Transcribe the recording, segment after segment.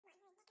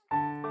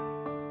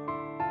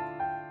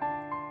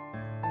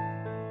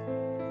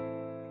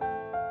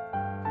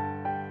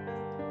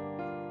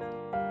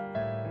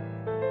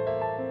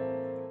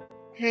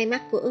Hai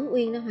mắt của Ứng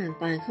Uyên đã hoàn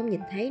toàn không nhìn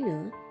thấy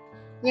nữa.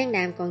 Nhan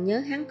Đàm còn nhớ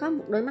hắn có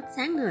một đôi mắt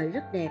sáng ngời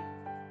rất đẹp,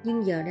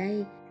 nhưng giờ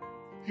đây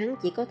hắn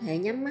chỉ có thể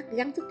nhắm mắt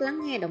gắng sức lắng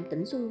nghe động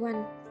tĩnh xung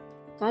quanh.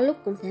 Có lúc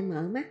cũng sẽ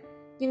mở mắt,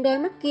 nhưng đôi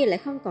mắt kia lại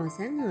không còn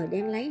sáng ngời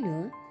đen láy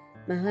nữa,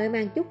 mà hơi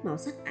mang chút màu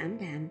sắc ảm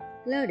đạm,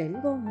 lơ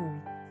đễnh vô hồn.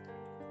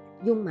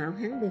 Dung mạo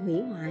hắn bị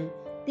hủy hoại,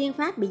 tiên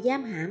pháp bị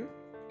giam hãm,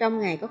 trong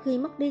ngày có khi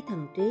mất đi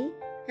thần trí,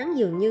 hắn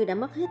dường như đã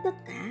mất hết tất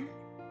cả.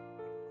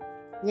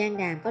 Nhan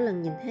Đàm có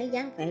lần nhìn thấy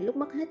dáng vẻ lúc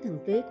mất hết thần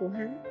trí của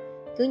hắn,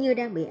 cứ như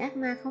đang bị ác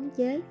ma khống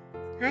chế,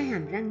 hai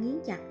hàm răng nghiến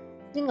chặt,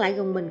 nhưng lại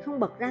gồng mình không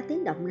bật ra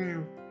tiếng động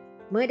nào.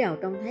 Mới đầu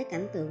trông thấy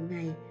cảnh tượng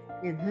này,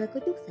 nàng hơi có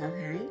chút sợ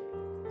hãi,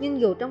 nhưng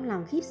dù trong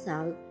lòng khiếp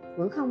sợ,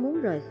 vẫn không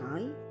muốn rời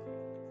khỏi.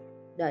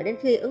 Đợi đến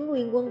khi Ứng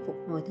Nguyên Quân phục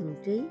hồi thần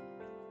trí,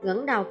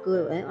 ngẩng đầu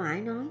cười uể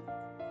oải nói: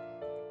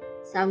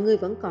 "Sao ngươi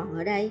vẫn còn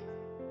ở đây?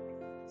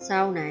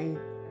 Sau này,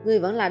 ngươi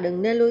vẫn là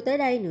đừng nên lui tới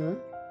đây nữa."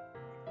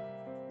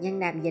 Nhan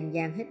Đàm dành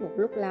dàng hết một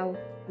lúc lâu,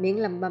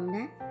 miệng lầm bầm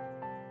đáp: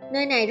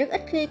 "Nơi này rất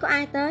ít khi có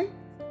ai tới,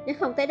 nếu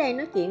không tới đây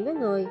nói chuyện với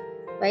người,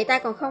 vậy ta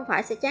còn không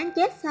phải sẽ chán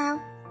chết sao?"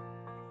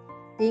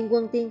 Tiên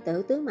quân tiên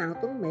tử tướng mạo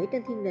tuấn mỹ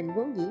trên thiên đình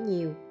vốn dĩ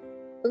nhiều,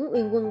 Ứng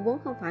Uyên Quân vốn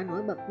không phải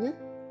nổi bật nhất,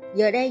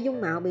 giờ đây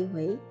dung mạo bị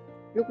hủy,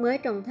 lúc mới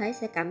trông thấy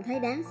sẽ cảm thấy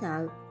đáng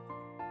sợ.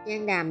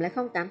 Nhan Đàm lại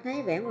không cảm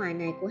thấy vẻ ngoài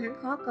này của hắn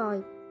khó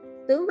coi.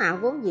 Tướng mạo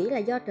vốn dĩ là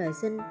do trời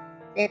sinh,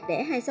 đẹp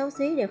đẽ hay xấu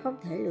xí đều không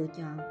thể lựa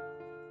chọn.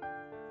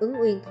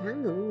 Ứng Uyên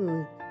thoáng ngẩng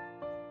người,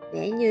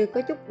 vẻ như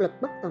có chút lực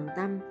bất tòng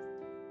tâm.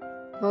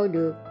 "Thôi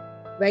được,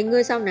 vậy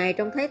ngươi sau này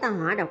trông thấy ta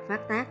hỏa độc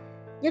phát tác,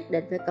 nhất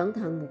định phải cẩn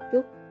thận một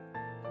chút."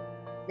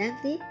 Đáng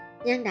tiếc,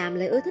 Nhan Đàm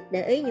lại ưa thích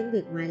để ý những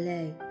việc ngoài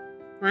lề.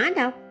 "Hỏa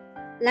độc?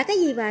 Là cái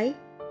gì vậy?"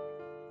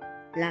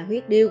 "Là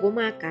huyết điêu của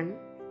ma cảnh,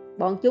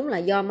 bọn chúng là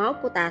do máu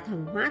của tà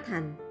thần hóa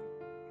thành.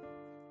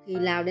 Khi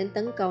lao đến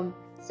tấn công,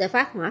 sẽ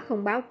phát hỏa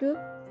không báo trước.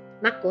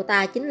 Mắt của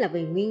ta chính là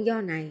vì nguyên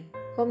do này,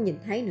 không nhìn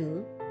thấy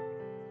nữa."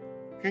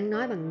 Hắn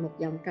nói bằng một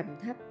giọng trầm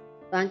thấp,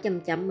 đoạn chậm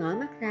chậm mở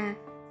mắt ra,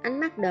 ánh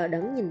mắt đờ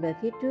đẫn nhìn về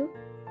phía trước.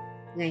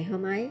 Ngày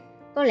hôm ấy,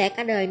 có lẽ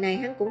cả đời này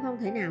hắn cũng không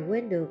thể nào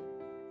quên được.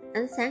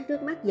 Ánh sáng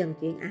trước mắt dần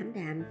chuyển ảm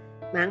đạm,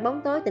 màn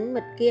bóng tối tĩnh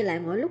mịch kia lại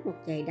mỗi lúc một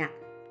dày đặc.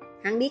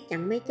 Hắn biết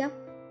chẳng mấy chốc,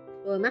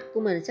 đôi mắt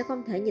của mình sẽ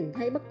không thể nhìn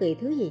thấy bất kỳ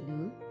thứ gì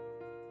nữa,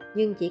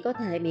 nhưng chỉ có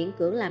thể miễn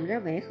cưỡng làm ra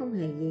vẻ không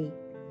hề gì.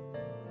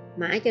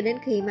 Mãi cho đến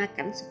khi ma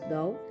cảnh sụp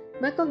đổ,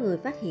 mới có người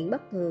phát hiện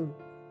bất thường.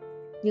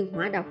 Nhưng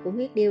hỏa độc của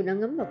huyết điêu đã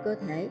ngấm vào cơ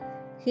thể,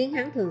 khiến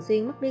hắn thường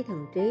xuyên mất đi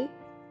thần trí.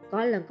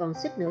 Có lần còn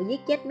suýt nữa giết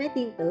chết mấy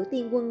tiên tử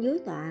tiên quân dưới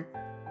tọa,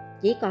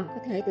 chỉ còn có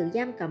thể tự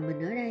giam cầm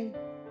mình ở đây.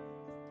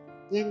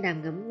 Nhan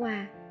Đàm ngẫm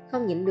qua,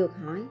 không nhịn được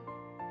hỏi: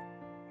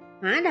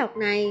 "Hỏa độc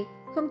này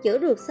không chữa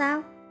được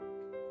sao?"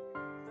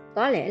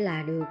 "Có lẽ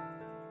là được,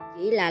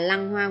 chỉ là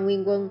Lăng Hoa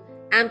Nguyên Quân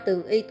am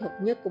tường y thuật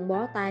nhất cũng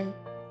bó tay."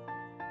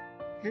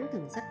 Hắn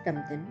thần sắc trầm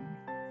tĩnh: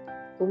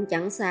 "Cũng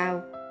chẳng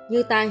sao,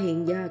 như ta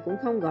hiện giờ cũng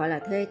không gọi là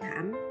thê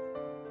thảm."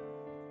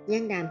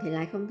 Nhan Đàm thì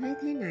lại không thấy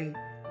thế này,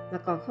 mà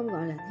còn không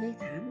gọi là thê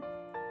thảm.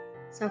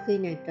 Sau khi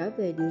nàng trở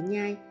về địa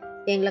nhai,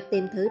 bèn lật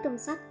tìm thử trong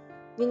sách,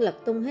 nhưng lật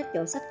tung hết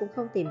chỗ sách cũng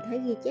không tìm thấy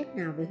ghi chép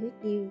nào về huyết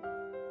điêu.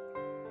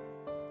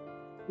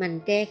 Mành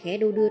tre khẽ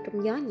đu đưa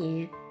trong gió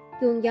nhẹ,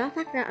 chuông gió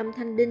phát ra âm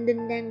thanh đinh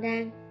đinh đang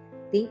đang,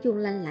 tiếng chuông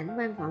lanh lảnh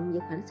vang vọng giữa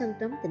khoảnh sân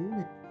trống tĩnh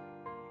mịch.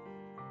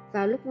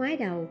 Vào lúc ngoái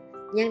đầu,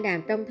 Nhan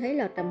Đàm trông thấy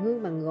lò trầm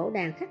hương bằng gỗ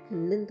đàn khắc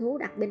hình linh thú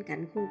đặt bên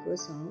cạnh khung cửa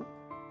sổ.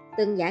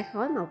 Từng dải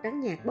khói màu trắng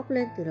nhạt bốc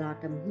lên từ lò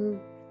trầm hương,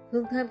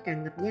 hương thơm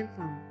tràn ngập gian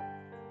phòng.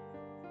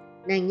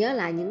 Nàng nhớ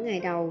lại những ngày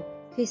đầu,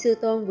 khi sư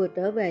tôn vừa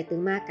trở về từ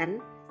ma cảnh,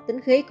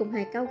 tính khí cũng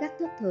hay cáu gắt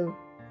thất thường.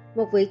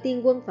 Một vị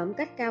tiên quân phẩm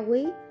cách cao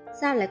quý,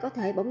 sao lại có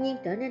thể bỗng nhiên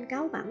trở nên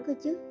cáu bẳn cơ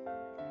chứ?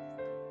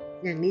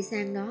 Nàng đi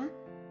sang đó,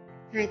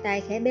 hai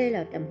tay khẽ bê lò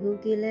trầm hương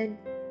kia lên,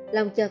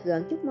 lòng chợt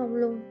gợn chút mông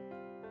lung.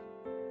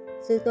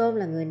 Sư tôn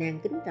là người nàng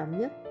kính trọng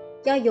nhất,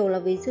 cho dù là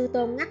vì sư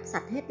tôn ngắt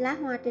sạch hết lá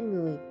hoa trên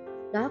người,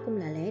 đó cũng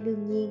là lẽ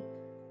đương nhiên.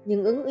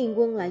 Nhưng Ứng Uyên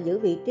Quân lại giữ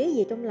vị trí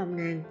gì trong lòng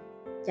nàng?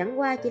 Chẳng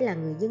qua chỉ là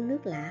người dân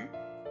nước lã,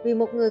 vì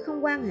một người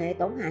không quan hệ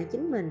tổn hại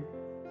chính mình,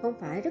 không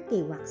phải rất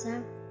kỳ quặc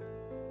sao?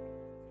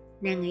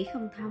 Nàng nghĩ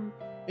không thông,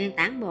 bèn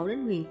tản bộ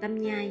đến Huyền Tâm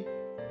Nhai,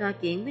 trò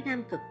chuyện với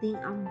Nam Cực Tiên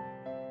Ông.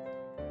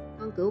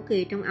 Con cửu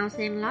kỳ trong ao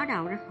sen ló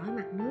đầu ra khỏi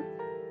mặt nước,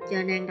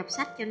 chờ nàng đọc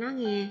sách cho nó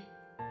nghe.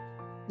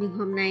 Nhưng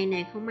hôm nay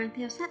nàng không mang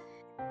theo sách,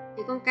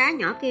 thì con cá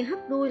nhỏ kia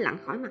hất đuôi lặn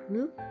khỏi mặt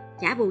nước,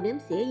 chả buồn đếm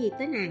xỉa gì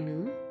tới nàng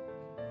nữa.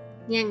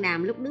 Nhan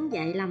Đàm lúc đứng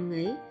dậy lầm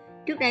nghĩ,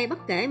 trước đây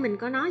bất kể mình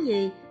có nói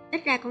gì,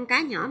 ít ra con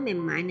cá nhỏ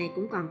mềm mại này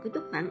cũng còn có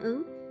chút phản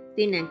ứng.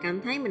 Tuy nàng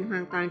cảm thấy mình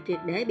hoàn toàn triệt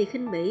để bị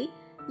khinh bỉ,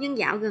 nhưng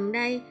dạo gần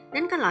đây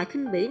đến cái loại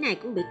khinh bỉ này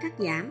cũng bị cắt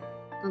giảm.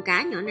 Con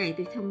cá nhỏ này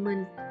tuy thông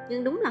minh,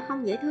 nhưng đúng là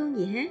không dễ thương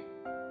gì hết.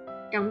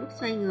 Trong lúc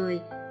xoay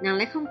người, nàng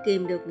lại không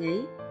kìm được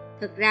nghĩ,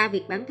 thực ra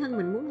việc bản thân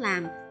mình muốn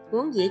làm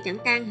vốn dĩ chẳng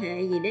can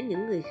hệ gì đến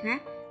những người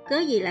khác, cớ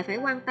gì lại phải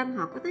quan tâm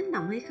họ có tán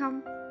đồng hay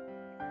không.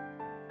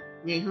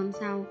 Ngày hôm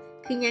sau,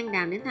 khi Nhan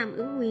Đàm đến thăm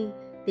Ứng Nguyên,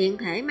 tiện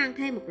thể mang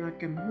thêm một lọ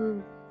trầm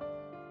hương.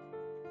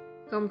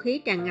 Không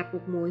khí tràn ngập một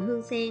mùi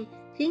hương sen,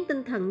 khiến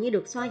tinh thần như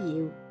được xoa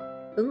dịu.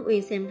 Ứng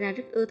Uyên xem ra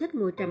rất ưa thích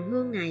mùi trầm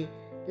hương này,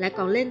 lại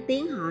còn lên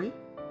tiếng hỏi: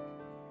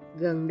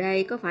 gần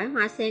đây có phải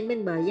hoa sen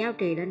bên bờ Giao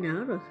Trì đã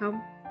nở rồi không?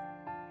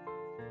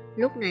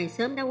 Lúc này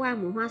sớm đã qua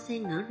mùa hoa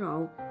sen nở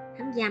rộ,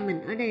 hắn giam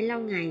mình ở đây lâu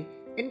ngày,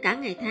 đến cả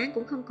ngày tháng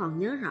cũng không còn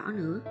nhớ rõ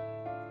nữa.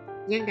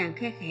 Nhan Đàm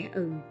khe khẽ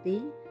một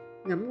tiếng,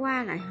 ngẫm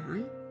qua lại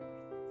hỏi: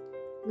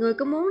 người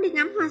có muốn đi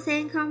ngắm hoa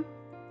sen không?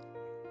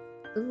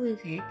 Ứng Nguyên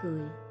khẽ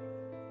cười: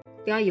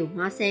 cho dù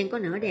hoa sen có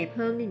nở đẹp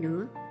hơn đi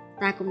nữa,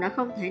 ta cũng đã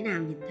không thể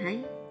nào nhìn thấy.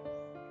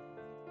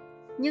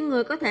 Nhưng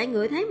người có thể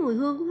ngửi thấy mùi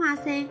hương của hoa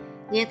sen,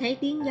 nghe thấy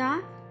tiếng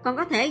gió, còn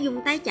có thể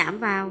dùng tay chạm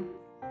vào.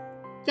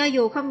 Cho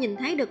dù không nhìn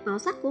thấy được màu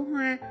sắc của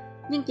hoa,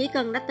 nhưng chỉ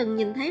cần đã từng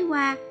nhìn thấy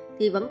hoa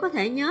thì vẫn có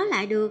thể nhớ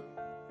lại được.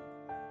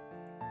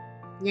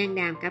 Nhan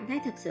Đàm cảm thấy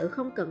thật sự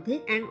không cần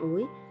thiết an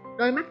ủi,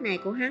 đôi mắt này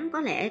của hắn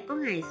có lẽ có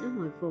ngày sẽ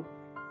hồi phục.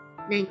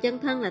 Nàng chân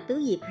thân là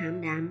tứ diệp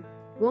hạm đạm,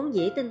 vốn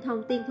dĩ tinh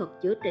thông tiên thuật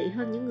chữa trị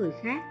hơn những người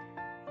khác.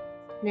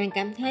 Nàng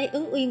cảm thấy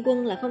Ứng Uyên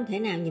Quân là không thể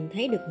nào nhìn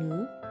thấy được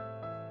nữa.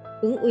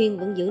 Ứng Uyên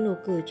vẫn giữ nụ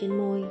cười trên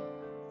môi.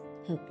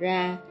 Thật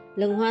ra,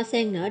 lần hoa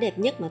sen nở đẹp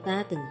nhất mà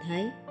ta từng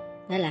thấy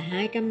đã là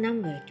 200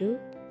 năm về trước.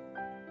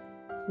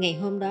 Ngày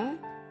hôm đó,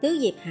 tứ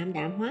diệp hạm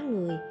đạm hóa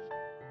người.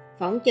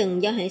 Phỏng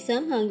chừng do hệ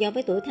sớm hơn do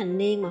với tuổi thành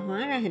niên mà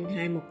hóa ra hình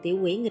hài một tiểu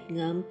quỷ nghịch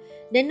ngợm,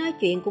 đến nói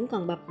chuyện cũng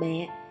còn bập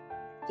bẹ,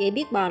 chỉ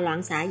biết bò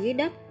loạn xạ dưới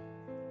đất.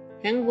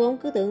 Hắn vốn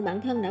cứ tưởng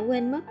bản thân đã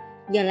quên mất,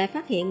 giờ lại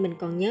phát hiện mình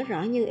còn nhớ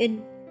rõ như in.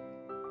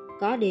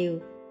 Có điều,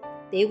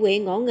 tiểu quỷ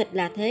ngỗ nghịch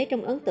là thế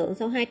trong ấn tượng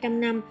sau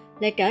 200 năm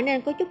lại trở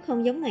nên có chút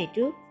không giống ngày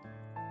trước.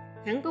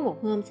 Hắn có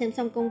một hôm xem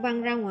xong công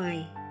văn ra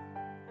ngoài,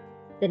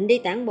 định đi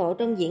tản bộ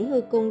trong diễn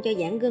hư cung cho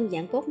giãn gân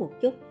giãn cốt một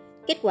chút.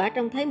 Kết quả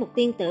trông thấy một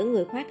tiên tử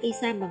người khoác y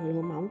sa bằng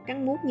lụa mỏng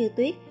trắng muốt như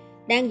tuyết,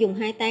 đang dùng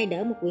hai tay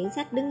đỡ một quyển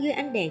sách đứng dưới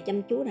ánh đèn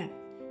chăm chú đọc.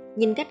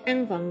 Nhìn cách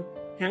ăn vận,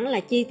 hẳn là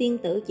chi tiên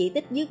tử chỉ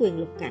tích dưới quyền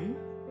lục cảnh.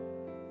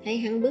 Thấy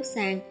hắn bước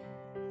sang,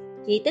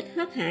 chỉ tích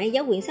hớt hải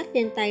giấu quyển sách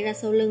trên tay ra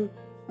sau lưng,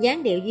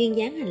 dáng điệu duyên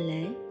dáng hành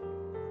lễ.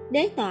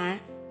 Đế tọa.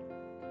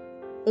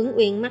 Ứng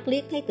Uyên mắt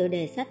liếc thấy tựa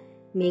đề sách,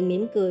 miệng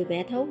mỉm cười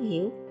vẻ thấu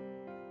hiểu.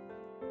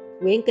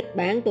 Quyển kịch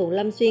bản Tuồng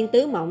Lâm Xuyên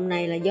Tứ Mộng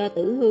này là do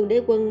Tử Hư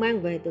Đế Quân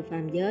mang về từ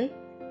phàm giới,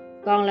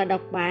 còn là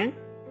độc bản,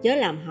 chớ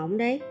làm hỏng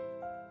đấy.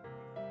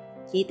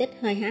 Chỉ tích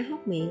hơi há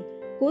hốc miệng,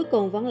 cuối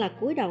cùng vẫn là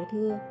cúi đầu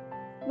thưa: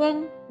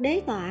 vâng,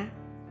 đế tọa.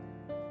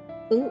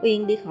 Ứng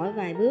Uyên đi khỏi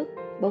vài bước,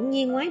 bỗng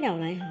nhiên ngoái đầu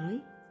lại hỏi: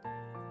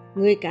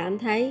 người cảm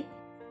thấy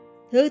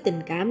thứ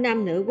tình cảm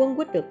nam nữ quấn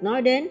quýt được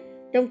nói đến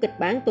trong kịch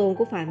bản tuồng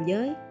của phàm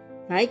giới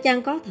phải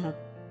chăng có thật?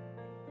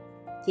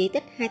 Chỉ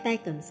tích hai tay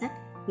cầm sách,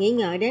 nghĩ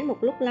ngợi đến một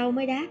lúc lâu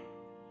mới đáp: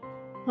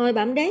 hồi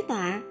bẩm đế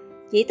tọa,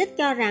 chỉ tích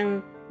cho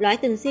rằng loại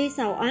tình si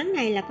sầu oán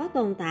này là có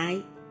tồn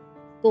tại,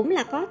 cũng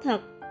là có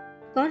thật.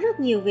 Có rất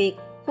nhiều việc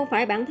không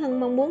phải bản thân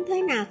mong muốn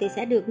thế nào thì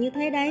sẽ được như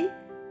thế đấy,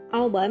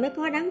 âu bởi mới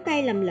có đắng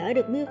cay lầm lỡ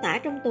được miêu tả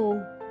trong tuồng.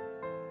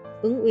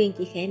 Ứng Uyên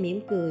chỉ khẽ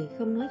mỉm cười,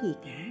 không nói gì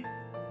cả.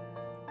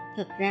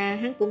 Thật ra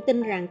hắn cũng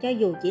tin rằng cho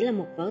dù chỉ là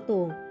một vở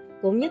tuồng,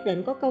 cũng nhất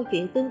định có câu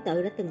chuyện tương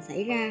tự đã từng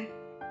xảy ra.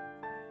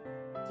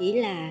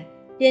 Chỉ là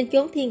trên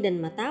chốn thiên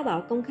đình mà táo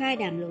bạo công khai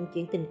đàm luận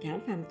chuyện tình cảm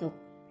phàm tục,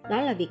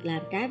 đó là việc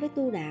làm trái với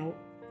tu đạo.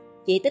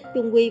 Chỉ tích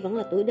chung quy vẫn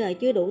là tuổi đời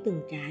chưa đủ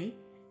từng trải,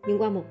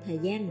 nhưng qua một thời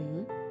gian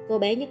nữa, cô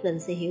bé nhất định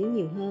sẽ hiểu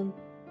nhiều hơn.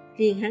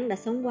 Riêng hắn đã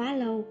sống quá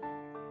lâu,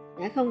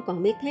 đã không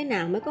còn biết thế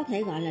nào mới có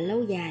thể gọi là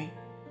lâu dài.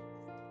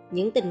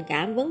 Những tình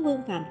cảm vấn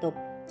vương phàm tục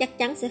chắc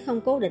chắn sẽ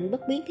không cố định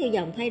bất biến theo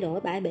dòng thay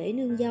đổi bãi bể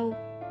nương dâu.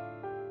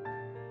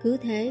 Cứ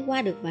thế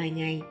qua được vài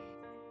ngày,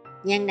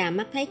 Nhan Đàm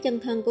mắt thấy chân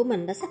thân của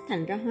mình đã xách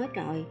thành ra hói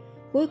trọi,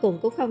 cuối cùng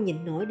cũng không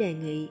nhịn nổi đề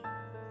nghị: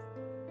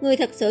 người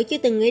thật sự chưa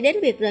từng nghĩ đến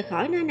việc rời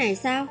khỏi nơi này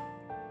sao?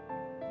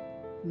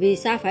 Vì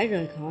sao phải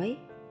rời khỏi?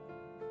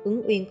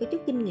 Ứng Uyên có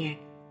chút kinh ngạc.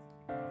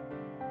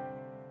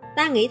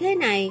 Ta nghĩ thế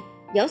này,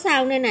 dẫu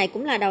sao nơi này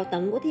cũng là đầu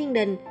tận của thiên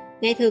đình,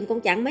 ngày thường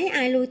cũng chẳng mấy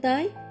ai lui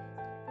tới.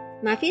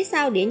 Mà phía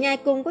sau địa nhai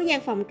cung có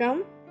gian phòng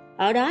trống,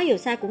 ở đó dù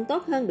sao cũng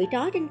tốt hơn bị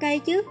trói trên cây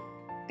chứ.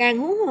 Càng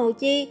huống hồ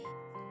chi,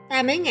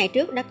 ta mấy ngày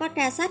trước đã có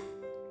tra sách,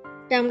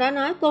 trong đó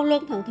nói Côn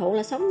Luân thần thụ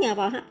là sống nhờ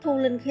vào hấp thu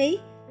linh khí,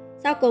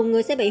 sau cùng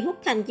người sẽ bị hút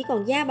thành chỉ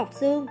còn da bọc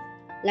xương,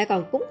 lại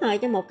còn cúng hời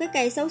cho một cái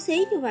cây xấu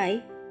xí như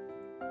vậy.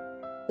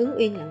 Ứng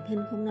Uyên lặng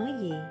thinh không nói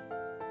gì.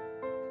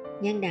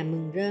 Nhan Đàm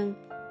mừng rơn,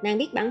 nàng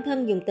biết bản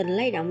thân dùng tình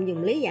lay động,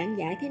 dùng lý giảng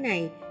giải thế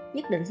này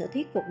nhất định sẽ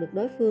thuyết phục được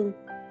đối phương.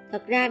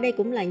 Thật ra đây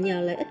cũng là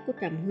nhờ lợi ích của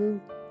Trầm Hương.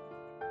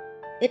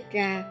 Ít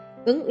ra,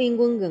 Ứng Uyên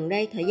Quân gần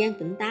đây thời gian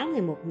tỉnh táo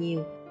ngày một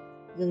nhiều,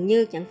 gần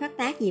như chẳng phát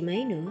tác gì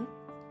mấy nữa.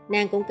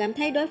 Nàng cũng cảm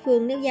thấy đối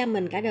phương nếu giam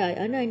mình cả đời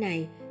ở nơi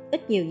này,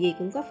 ít nhiều gì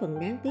cũng có phần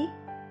đáng tiếc.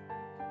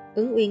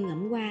 Ứng Uyên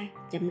ngẫm qua,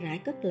 chậm rãi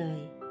cất lời: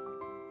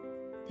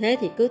 thế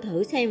thì cứ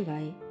thử xem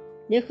vậy,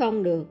 nếu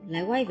không được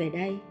lại quay về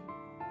đây.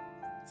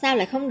 Sao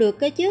lại không được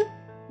cơ chứ?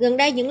 Gần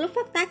đây những lúc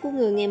phát tác của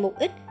người ngày một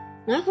ít,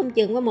 nói không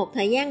chừng qua một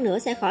thời gian nữa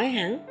sẽ khỏi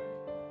hẳn.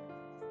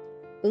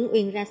 Ứng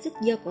Uyên ra sức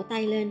giơ cổ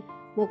tay lên,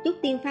 một chút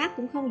tiên pháp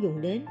cũng không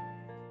dùng đến.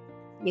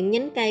 Những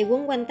nhánh cây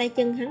quấn quanh tay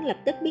chân hắn lập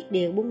tức biết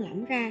điều buông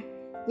lỏng ra.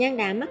 Nhan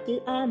Đàm mắt chữ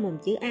O mồm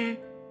chữ A,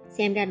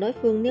 xem ra đối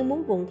phương nếu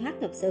muốn vùng thoát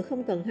thật sự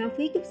không cần hao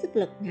phí chút sức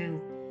lực nào.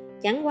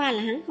 Chẳng qua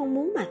là hắn không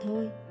muốn mà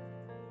thôi.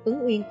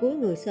 Ứng Uyên cúi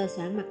người sơ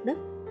soạn mặt đất,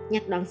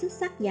 nhặt đoạn xích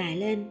sắt dài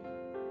lên.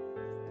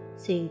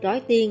 Xiềng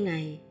trói tiên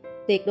này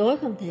tuyệt đối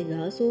không thể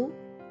gỡ xuống,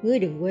 ngươi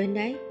đừng quên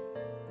đấy.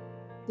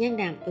 Nhan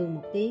Đàm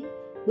một tiếng,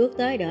 bước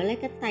tới đỡ lấy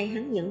cánh tay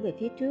hắn dẫn về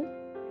phía trước.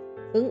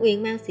 Ứng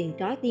Uyên mang xiềng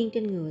trói tiên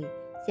trên người,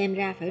 xem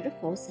ra phải rất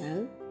khổ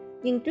sở,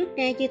 nhưng trước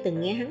nay chưa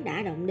từng nghe hắn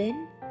đã động đến.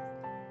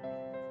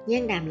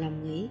 Nhan Đàm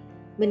lòng nghĩ,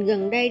 mình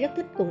gần đây rất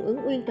thích cùng Ứng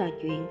Uyên trò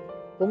chuyện,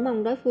 cũng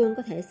mong đối phương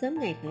có thể sớm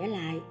ngày khỏe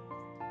lại.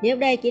 Nếu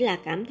đây chỉ là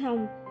cảm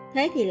thông,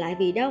 thế thì lại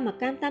vì đâu mà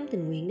cam tâm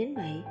tình nguyện đến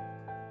vậy?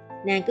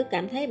 Nàng cứ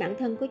cảm thấy bản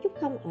thân có chút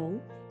không ổn,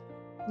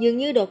 dường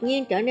như đột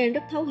nhiên trở nên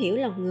rất thấu hiểu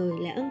lòng người,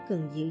 là ân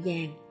cần dịu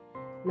dàng.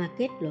 Mà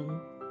kết luận,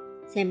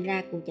 xem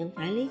ra cũng chẳng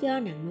phải lý do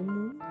nàng mong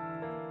muốn.